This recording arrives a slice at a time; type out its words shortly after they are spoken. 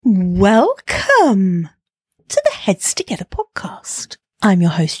Welcome to the Heads Together podcast. I'm your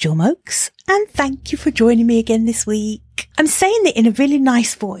host, Jill Mokes, and thank you for joining me again this week. I'm saying it in a really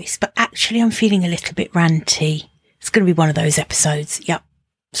nice voice, but actually I'm feeling a little bit ranty. It's going to be one of those episodes. Yep.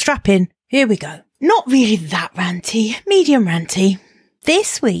 Strap in. Here we go. Not really that ranty, medium ranty.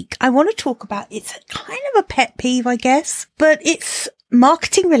 This week, I want to talk about, it's kind of a pet peeve, I guess, but it's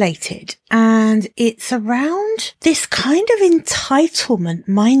marketing related, and it's around this kind of entitlement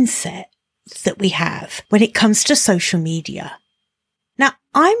mindset that we have when it comes to social media. Now,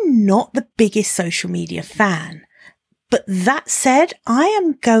 I'm not the biggest social media fan, but that said, I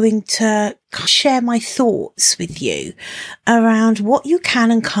am going to share my thoughts with you around what you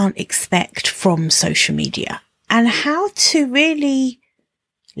can and can't expect from social media and how to really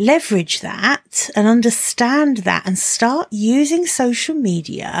leverage that and understand that and start using social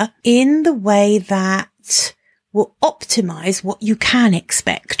media in the way that will optimize what you can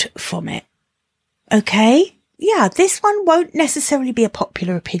expect from it. Okay? Yeah, this one won't necessarily be a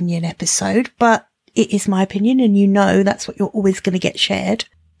popular opinion episode, but it is my opinion, and you know that's what you're always going to get shared.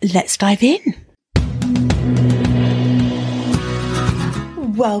 Let's dive in.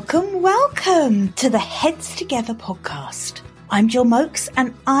 Welcome to the Heads Together podcast. I'm Jill Mokes,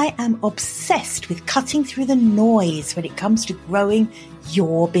 and I am obsessed with cutting through the noise when it comes to growing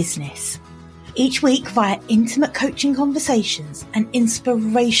your business. Each week, via intimate coaching conversations and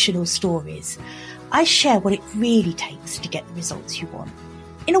inspirational stories, I share what it really takes to get the results you want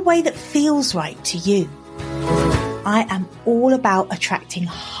in a way that feels right to you. I am all about attracting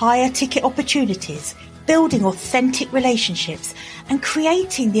higher ticket opportunities, building authentic relationships, and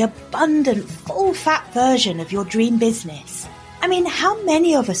creating the abundant, full-fat version of your dream business. I mean, how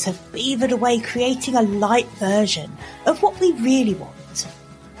many of us have beavered away creating a light version of what we really want?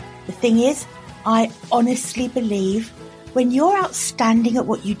 The thing is, I honestly believe when you're outstanding at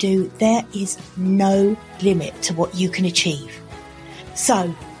what you do, there is no limit to what you can achieve.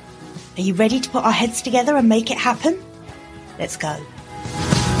 So, are you ready to put our heads together and make it happen? Let's go.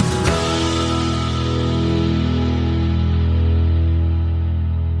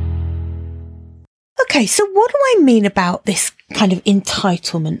 Okay, so what do I mean about this kind of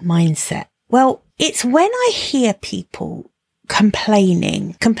entitlement mindset? Well, it's when I hear people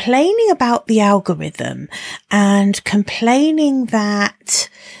complaining about the algorithm and complaining that,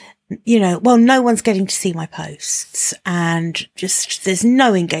 no one's getting to see my posts and just there's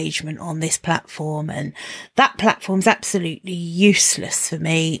no engagement on this platform and that platform's absolutely useless for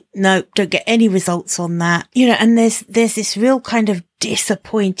me. No, don't get any results on that. And there's this real kind of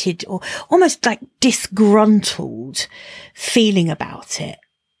disappointed or almost like disgruntled feeling about it,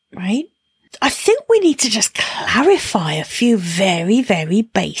 right? I think we need to just clarify a few very, very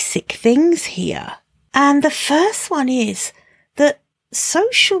basic things here. And the first one is that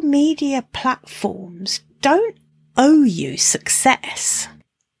social media platforms don't owe you success.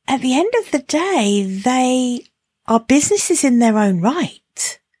 At the end of the day, they are businesses in their own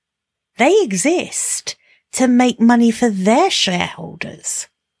right. They exist to make money for their shareholders.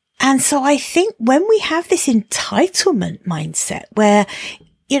 And so I think when we have this entitlement mindset where,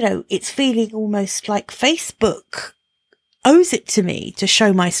 it's feeling almost like Facebook owes it to me to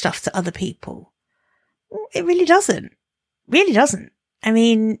show my stuff to other people. It really doesn't. Really doesn't. I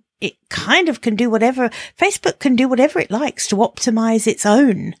mean, it kind of can do whatever. Facebook can do whatever it likes to optimize its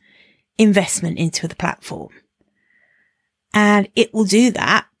own investment into the platform. And it will do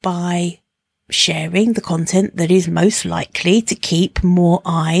that by sharing the content that is most likely to keep more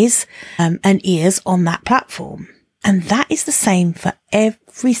eyes and ears on that platform. And that is the same for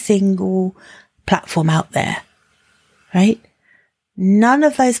every single platform out there, right? None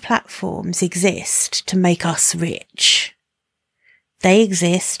of those platforms exist to make us rich. They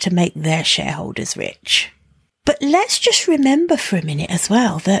exist to make their shareholders rich. But let's just remember for a minute as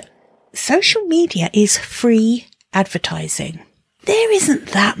well that social media is free advertising. There isn't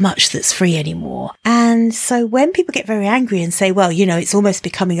that much that's free anymore. And so when people get very angry and say, well, it's almost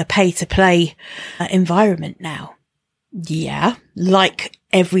becoming a pay-to-play environment now. Yeah, like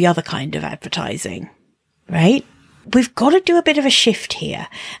every other kind of advertising, right? We've got to do a bit of a shift here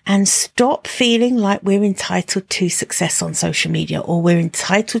and stop feeling like we're entitled to success on social media, or we're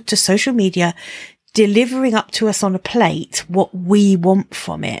entitled to social media delivering up to us on a plate what we want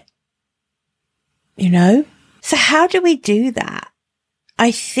from it. So how do we do that?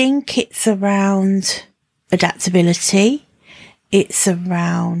 I think it's around adaptability. It's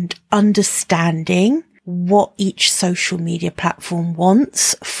around understanding what each social media platform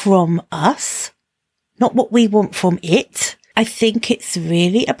wants from us, not what we want from it. I think it's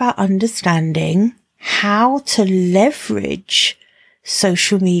really about understanding how to leverage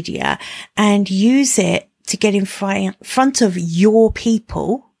social media and use it to get in front of your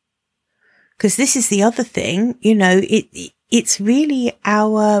people. Because this is the other thing, it's really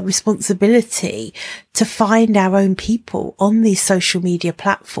our responsibility to find our own people on these social media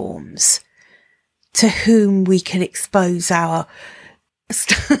platforms to whom we can expose our,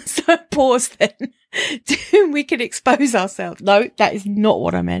 so pause then, to whom we can expose ourselves. No, that is not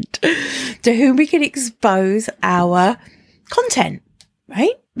what I meant. To whom we can expose our content,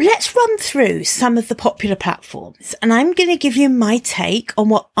 right? Let's run through some of the popular platforms, and I'm going to give you my take on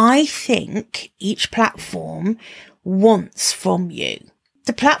what I think each platform wants from you.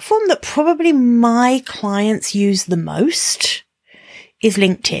 The platform that probably my clients use the most is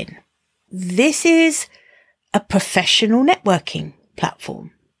LinkedIn. This is a professional networking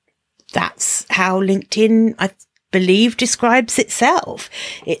platform. That's how LinkedIn, I believe, describes itself.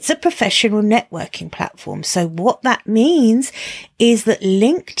 It's a professional networking platform. So what that means is that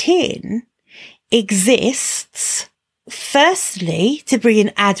LinkedIn exists firstly to bring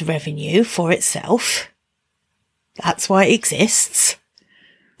in ad revenue for itself. That's why it exists.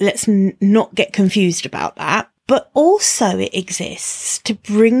 Let's not get confused about that. But also it exists to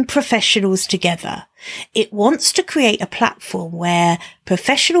bring professionals together. It wants to create a platform where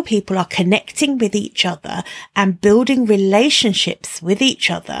professional people are connecting with each other and building relationships with each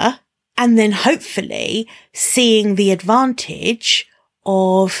other, and then hopefully seeing the advantage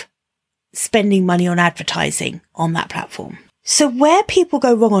of spending money on advertising on that platform. So where people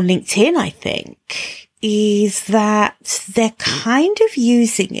go wrong on LinkedIn, I think, is that they're kind of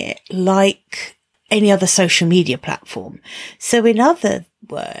using it like any other social media platform. So in other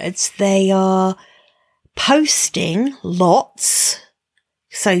words, they are posting lots,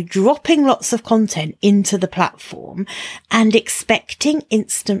 so dropping lots of content into the platform and expecting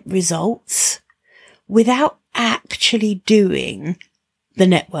instant results without actually doing the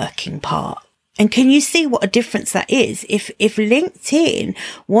networking part. And can you see what a difference that is? If LinkedIn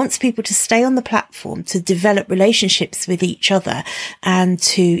wants people to stay on the platform, to develop relationships with each other and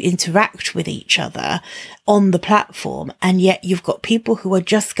to interact with each other on the platform, and yet you've got people who are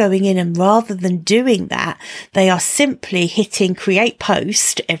just going in and rather than doing that, they are simply hitting create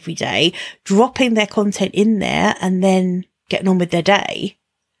post every day, dropping their content in there and then getting on with their day.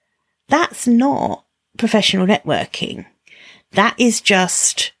 That's not professional networking. That is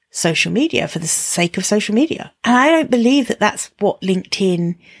just social media for the sake of social media. And I don't believe that that's what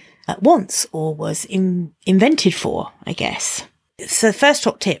LinkedIn wants or was invented for, I guess. So the first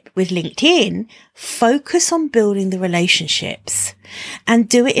top tip with LinkedIn, focus on building the relationships and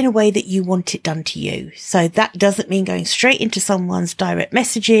do it in a way that you want it done to you. So that doesn't mean going straight into someone's direct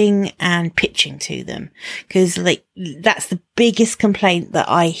messaging and pitching to them, because that's the biggest complaint that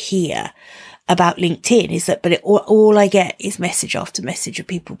I hear about LinkedIn is that, all I get is message after message of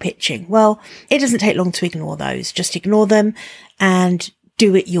people pitching. Well, it doesn't take long to ignore those. Just ignore them and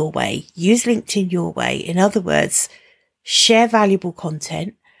do it your way. Use LinkedIn your way. In other words, share valuable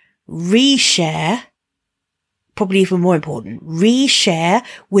content, reshare, probably even more important, reshare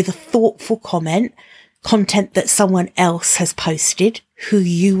with a thoughtful content that someone else has posted who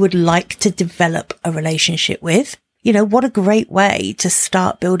you would like to develop a relationship with. What a great way to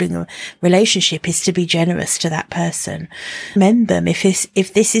start building a relationship is to be generous to that person. Recommend them. If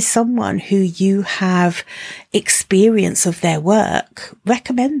this is someone who you have experience of their work,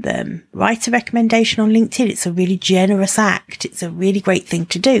 recommend them. Write a recommendation on LinkedIn. It's a really generous act. It's a really great thing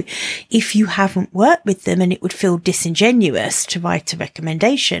to do. If you haven't worked with them and it would feel disingenuous to write a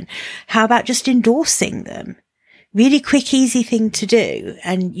recommendation, how about just endorsing them? Really quick, easy thing to do.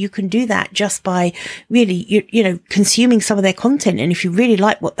 And you can do that just by really, consuming some of their content. And if you really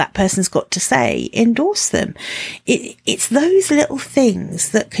like what that person's got to say, endorse them. It's those little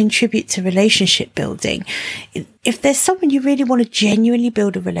things that contribute to relationship building. If there's someone you really want to genuinely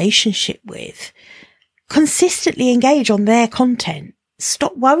build a relationship with, consistently engage on their content.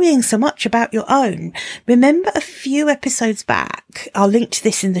 Stop worrying so much about your own. Remember a few episodes back, I'll link to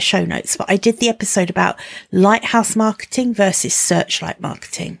this in the show notes, but I did the episode about lighthouse marketing versus searchlight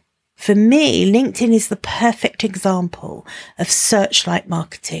marketing. For me, LinkedIn is the perfect example of searchlight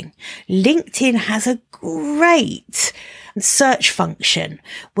marketing. LinkedIn has a great search function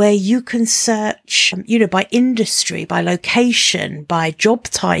where you can search, by industry, by location, by job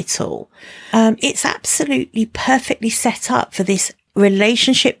title. It's absolutely perfectly set up for this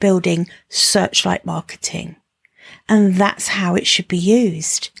relationship building searchlight marketing. And that's how it should be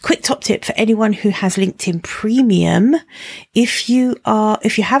used. Quick top tip for anyone who has LinkedIn Premium. If you have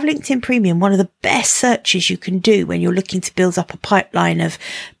LinkedIn Premium, one of the best searches you can do when you're looking to build up a pipeline of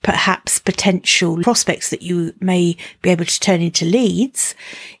perhaps potential prospects that you may be able to turn into leads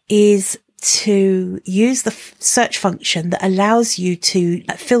is to use the search function that allows you to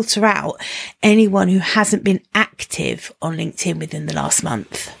filter out anyone who hasn't been active on LinkedIn within the last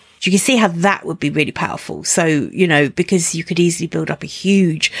month. You can see how that would be really powerful. So, because you could easily build up a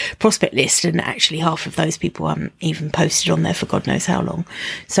huge prospect list and actually half of those people haven't even posted on there for God knows how long.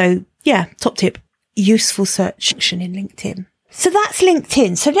 So yeah, top tip, useful search function in LinkedIn. So that's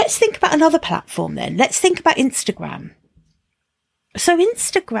LinkedIn. So let's think about another platform then. Let's think about Instagram. So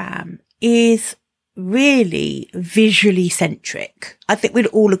Instagram is really visually centric. I think we'd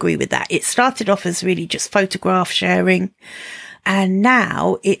all agree with that. It started off as really just photograph sharing. And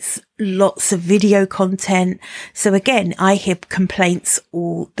now it's lots of video content. So again, I hear complaints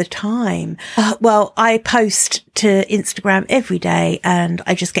all the time. Well, I post to Instagram every day and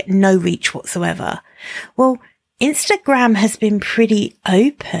I just get no reach whatsoever. Well, Instagram has been pretty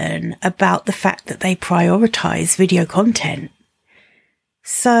open about the fact that they prioritize video content.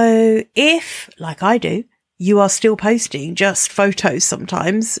 So if, like I do, you are still posting just photos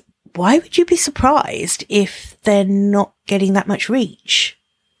sometimes, why would you be surprised if they're not getting that much reach?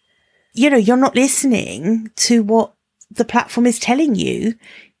 You're not listening to what the platform is telling you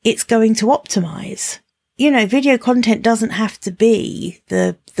it's going to optimize. Video content doesn't have to be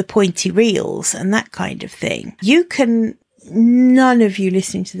the pointy reels and that kind of thing. None of you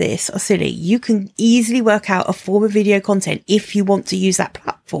listening to this are silly. You can easily work out a form of video content if you want to use that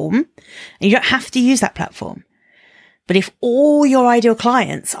platform, and you don't have to use that platform. But if all your ideal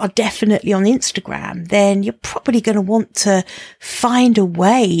clients are definitely on Instagram, then you're probably going to want to find a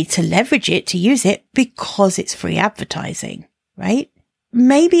way to leverage it, to use it, because it's free advertising, right?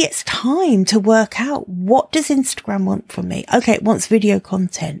 Maybe it's time to work out, what does Instagram want from me? Okay, it wants video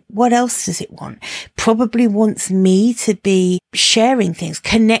content. What else does it want? Probably wants me to be sharing things,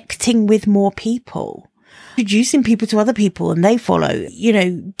 connecting with more people, introducing people to other people and they follow,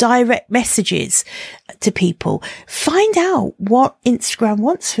 direct messages to people. Find out what Instagram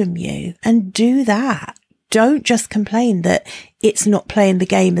wants from you and do that. Don't just complain that it's not playing the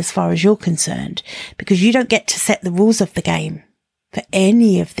game as far as you're concerned, because you don't get to set the rules of the game for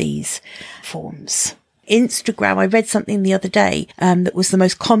any of these forms. Instagram, I read something the other day that was the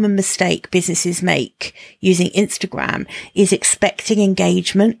most common mistake businesses make using Instagram is expecting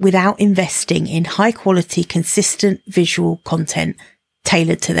engagement without investing in high quality, consistent visual content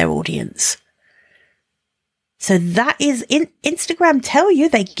tailored to their audience. So that is Instagram tell you,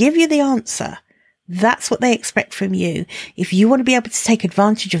 they give you the answer. That's what they expect from you. If you want to be able to take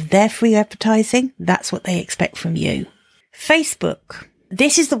advantage of their free advertising, that's what they expect from you. Facebook.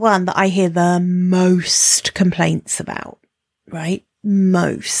 This is the one that I hear the most complaints about, right?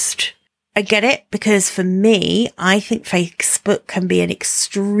 Most. I get it, because for me, I think Facebook can be an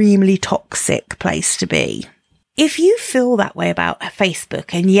extremely toxic place to be. If you feel that way about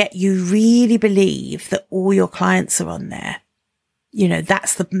Facebook and yet you really believe that all your clients are on there,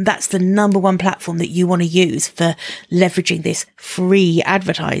 that's the number one platform that you want to use for leveraging this free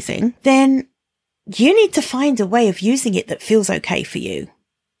advertising, then you need to find a way of using it that feels okay for you.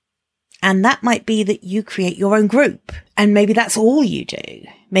 And that might be that you create your own group, and maybe that's all you do.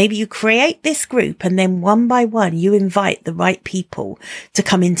 Maybe you create this group and then one by one you invite the right people to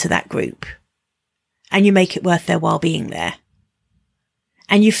come into that group and you make it worth their while being there.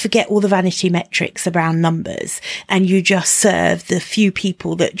 And you forget all the vanity metrics around numbers and you just serve the few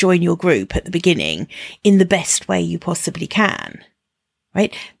people that join your group at the beginning in the best way you possibly can.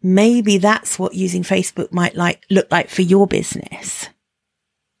 Right? Maybe that's what using Facebook might look like for your business.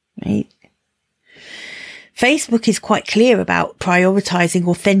 Right? Facebook is quite clear about prioritizing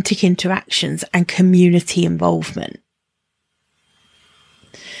authentic interactions and community involvement.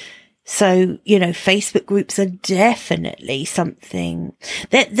 So, Facebook groups are definitely something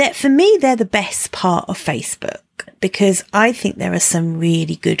that for me, they're the best part of Facebook, because I think there are some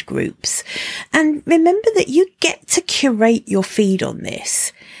really good groups. And remember that you get to curate your feed on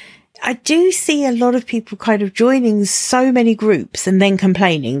this. I do see a lot of people kind of joining so many groups and then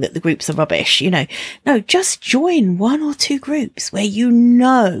complaining that the groups are rubbish. No, just join one or two groups where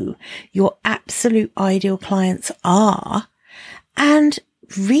your absolute ideal clients are, and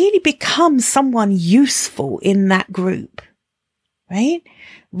really become someone useful in that group, right?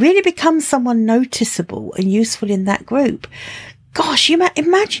 Really become someone noticeable and useful in that group. Gosh,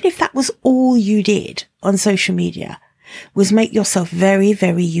 imagine if that was all you did on social media, was make yourself very,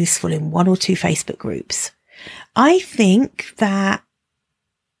 very useful in one or two Facebook groups. I think that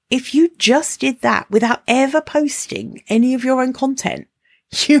if you just did that without ever posting any of your own content,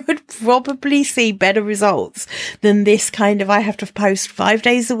 you would probably see better results than this kind of, I have to post 5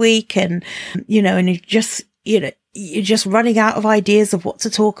 days a week and, and you're just running out of ideas of what to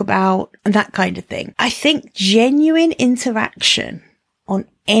talk about and that kind of thing. I think genuine interaction on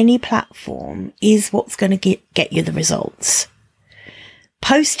any platform is what's going to get you the results.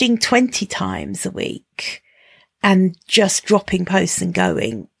 Posting 20 times a week and just dropping posts and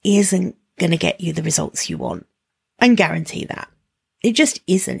going isn't going to get you the results you want. I can guarantee that. It just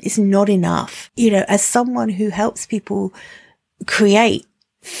isn't. It's not enough. As someone who helps people create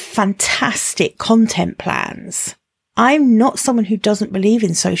fantastic content plans, I'm not someone who doesn't believe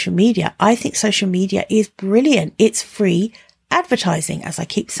in social media. I think social media is brilliant. It's free advertising, as I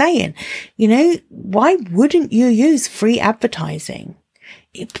keep saying. Why wouldn't you use free advertising?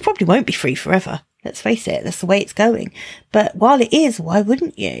 It probably won't be free forever. Let's face it, that's the way it's going. But while it is, why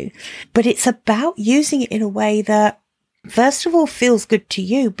wouldn't you? But it's about using it in a way that, first of all, feels good to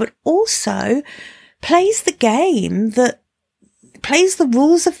you, but also plays the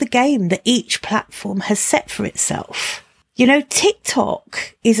rules of the game that each platform has set for itself.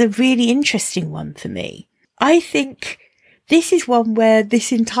 TikTok is a really interesting one for me. I think this is one where this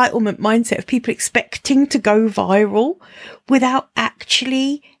entitlement mindset of people expecting to go viral without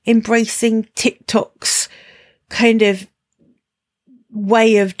actually embracing TikTok's kind of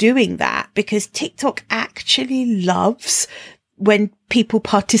way of doing that, because TikTok actually loves when people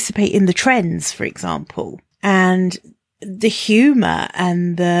participate in the trends, for example, and the humor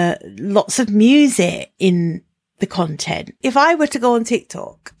and the lots of music in the content. If I were to go on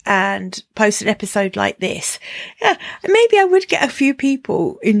TikTok and post an episode like this, maybe I would get a few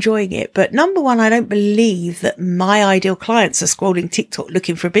people enjoying it. But number one, I don't believe that my ideal clients are scrolling TikTok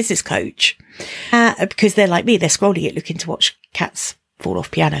looking for a business coach, because they're like me. They're scrolling it looking to watch cats fall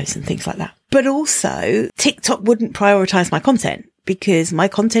off pianos and things like that. But also, TikTok wouldn't prioritize my content because my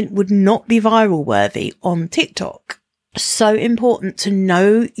content would not be viral worthy on TikTok. So important to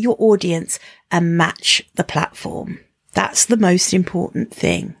know your audience and match the platform. That's the most important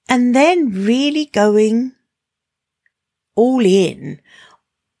thing. And then really going all in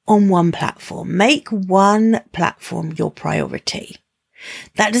on one platform. Make one platform your priority.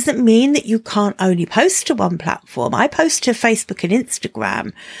 That doesn't mean that you can't only post to one platform. I post to Facebook and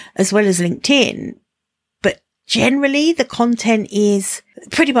Instagram as well as LinkedIn. But generally the content is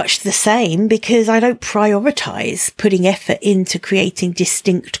pretty much the same because I don't prioritize putting effort into creating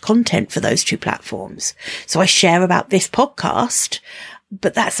distinct content for those two platforms. So I share about this podcast,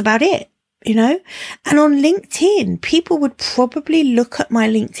 but that's about it. And on LinkedIn, people would probably look at my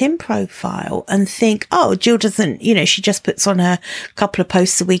LinkedIn profile and think, oh, Jill doesn't, she just puts on a couple of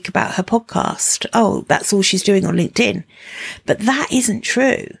posts a week about her podcast. Oh, that's all she's doing on LinkedIn. But that isn't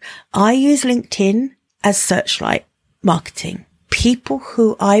true. I use LinkedIn as searchlight marketing. People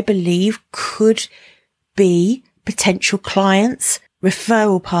who I believe could be potential clients,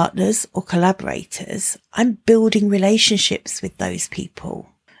 referral partners, or collaborators. I'm building relationships with those people.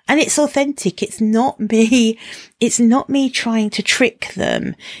 And it's authentic. It's not me trying to trick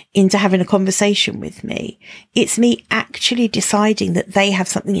them into having a conversation with me. It's me actually deciding that they have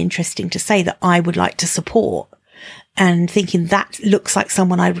something interesting to say that I would like to support and thinking that looks like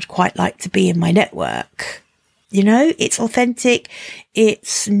someone I would quite like to be in my network. It's authentic.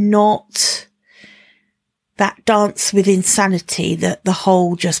 It's not that dance with insanity, that the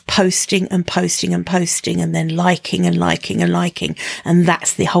whole just posting and posting and posting and then liking and liking and liking. And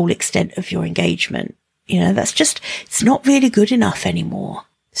that's the whole extent of your engagement. It's not really good enough anymore.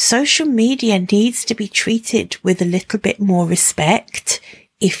 Social media needs to be treated with a little bit more respect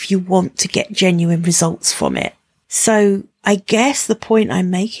if you want to get genuine results from it. So I guess the point I'm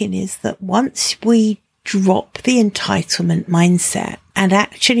making is that once we drop the entitlement mindset and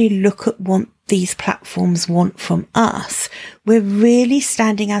actually look at what these platforms want from us, we're really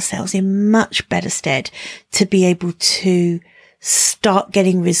standing ourselves in much better stead to be able to start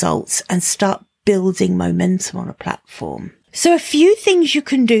getting results and start building momentum on a platform. So a few things you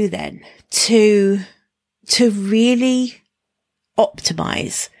can do then to really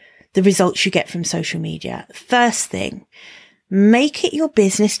optimize the results you get from social media. First thing, make it your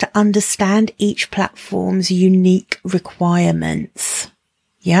business to understand each platform's unique requirements.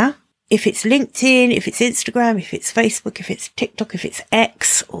 Yeah? If it's LinkedIn, if it's Instagram, if it's Facebook, if it's TikTok, if it's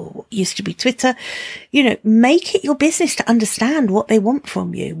X, or what used to be Twitter, make it your business to understand what they want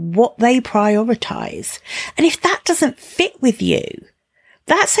from you, what they prioritize. And if that doesn't fit with you,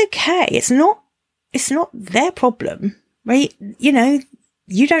 that's okay. It's not their problem, right?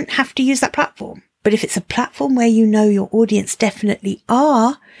 You don't have to use that platform. But if it's a platform where you know your audience definitely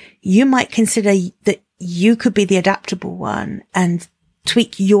are, you might consider that you could be the adaptable one and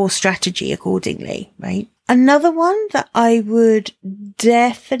tweak your strategy accordingly, right? Another one that I would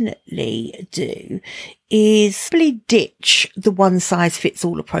definitely do is probably ditch the one size fits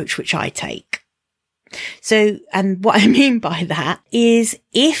all approach, which I take. So, and what I mean by that is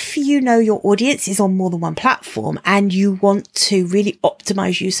if you know your audience is on more than one platform and you want to really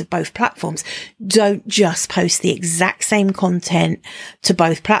optimize use of both platforms, don't just post the exact same content to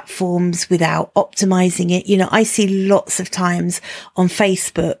both platforms without optimizing it. You know, I see lots of times on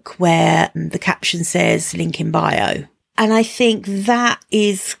Facebook where the caption says link in bio. And I think that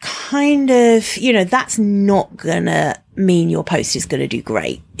is kind of, you know, that's not gonna mean your post is gonna do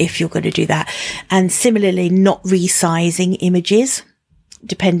great if you're gonna do that. And similarly, not resizing images,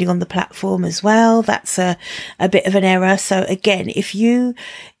 depending on the platform as well. That's a bit of an error. So again, if you're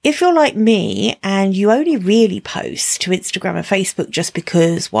like me and you only really post to Instagram and Facebook just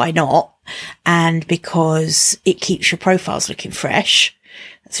because why not? And because it keeps your profiles looking fresh,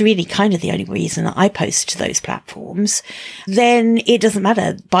 it's really kind of the only reason that I post to those platforms, then it doesn't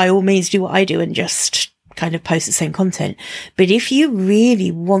matter. By all means, do what I do and just kind of post the same content. But if you really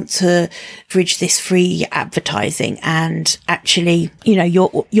want to bridge this free advertising and actually, you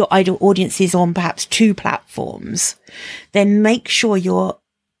know, your ideal audience is on perhaps 2 platforms, then make sure you're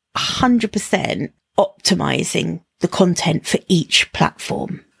 100% optimizing the content for each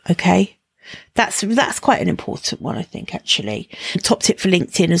platform. Okay. That's quite an important one, I think, actually. Top tip for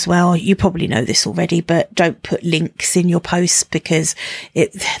LinkedIn as well. You probably know this already, but don't put links in your posts because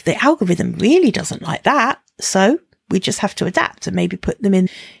the algorithm really doesn't like that. So we just have to adapt and maybe put them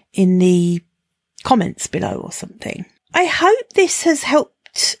in the comments below or something. I hope this has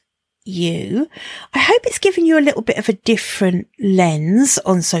helped you. I hope it's given you a little bit of a different lens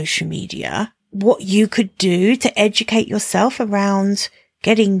on social media, what you could do to educate yourself around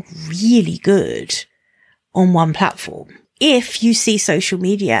getting really good on one platform. If you see social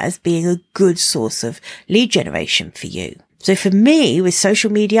media as being a good source of lead generation for you. So for me with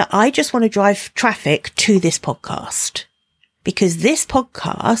social media, I just want to drive traffic to this podcast because this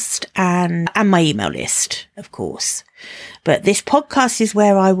podcast and my email list, of course. But this podcast is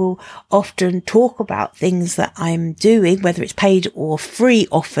where I will often talk about things that I'm doing, whether it's paid or free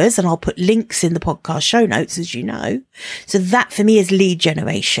offers, and I'll put links in the podcast show notes, as you know. So that for me is lead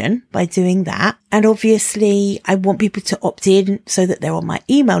generation by doing that. And obviously I want people to opt in so that they're on my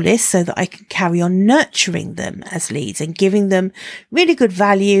email list so that I can carry on nurturing them as leads and giving them really good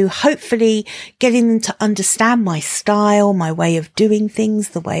value, hopefully getting them to understand my style, my way of doing things,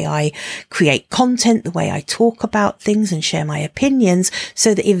 the way I create content, the way I talk about things and share my opinions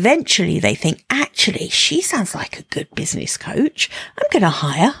so that eventually they think, actually, she sounds like a good business coach. I'm going to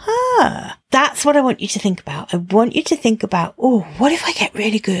hire her. That's what I want you to think about. I want you to think about, oh, what if I get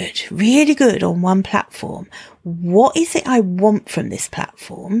really good on one platform? What is it I want from this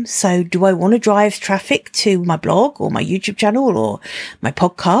platform? So do I want to drive traffic to my blog or my YouTube channel or my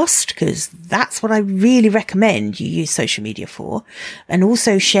podcast? Because that's what I really recommend you use social media for. And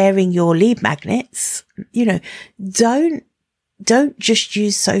also sharing your lead magnets. You know, don't just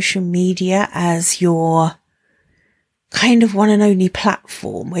use social media as your kind of one and only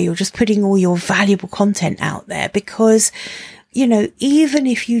platform where you're just putting all your valuable content out there, because, you know, even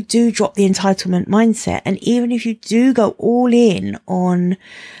if you do drop the entitlement mindset and even if you do go all in on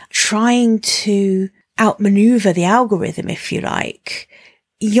trying to outmaneuver the algorithm, if you like,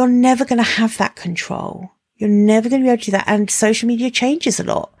 you're never going to have that control. You're never going to be able to do that. And social media changes a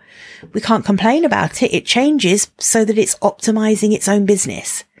lot. We can't complain about it. It changes so that it's optimizing its own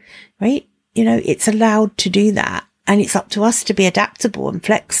business, right? You know, it's allowed to do that. And it's up to us to be adaptable and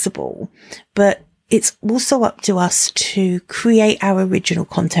flexible, but it's also up to us to create our original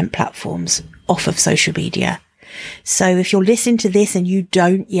content platforms off of social media. So if you're listening to this and you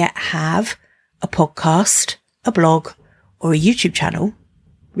don't yet have a podcast, a blog, or a YouTube channel,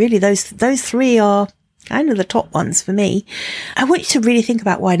 really those 3 are kind of the top ones for me. I want you to really think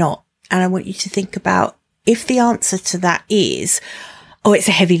about why not. And I want you to think about if the answer to that is, oh, it's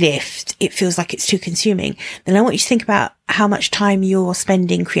a heavy lift, it feels like it's too consuming, then I want you to think about how much time you're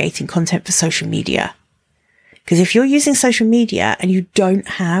spending creating content for social media. Because if you're using social media and you don't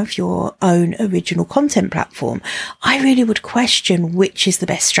have your own original content platform, I really would question which is the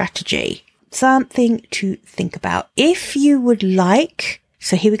best strategy. Something to think about. If you would like,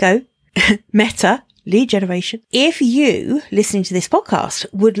 so here we go, Meta, lead generation. If you, listening to this podcast,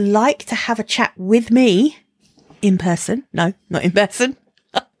 would like to have a chat with me, in person. No, not in person.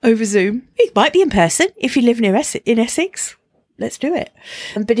 Over Zoom. It might be in person if you live in Essex. let's do it.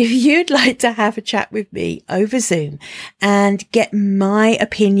 But if you'd like to have a chat with me over Zoom and get my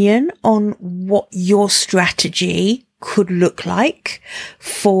opinion on what your strategy could look like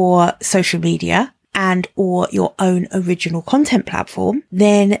for social media and or your own original content platform,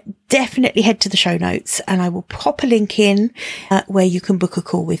 then definitely head to the show notes and I will pop a link in where you can book a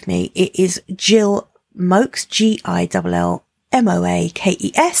call with me. It is Jill Moakes,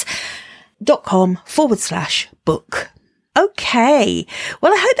 GILLMOAKES.com/book. Okay.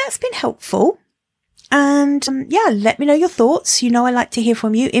 Well, I hope that's been helpful. And let me know your thoughts. I like to hear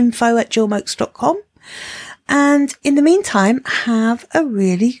from you. info@jillmoakes.com. And in the meantime, have a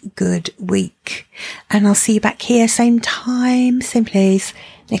really good week. And I'll see you back here, same time, same place,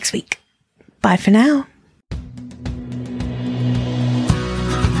 next week. Bye for now.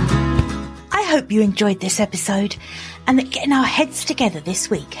 I hope you enjoyed this episode and that getting our heads together this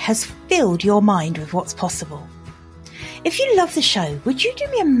week has filled your mind with what's possible. If you love the show, would you do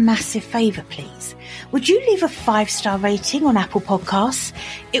me a massive favour, please? Would you leave a 5-star rating on Apple Podcasts?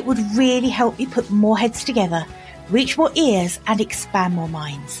 It would really help me put more heads together, reach more ears and expand more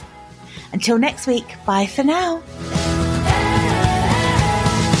minds. Until next week, bye for now.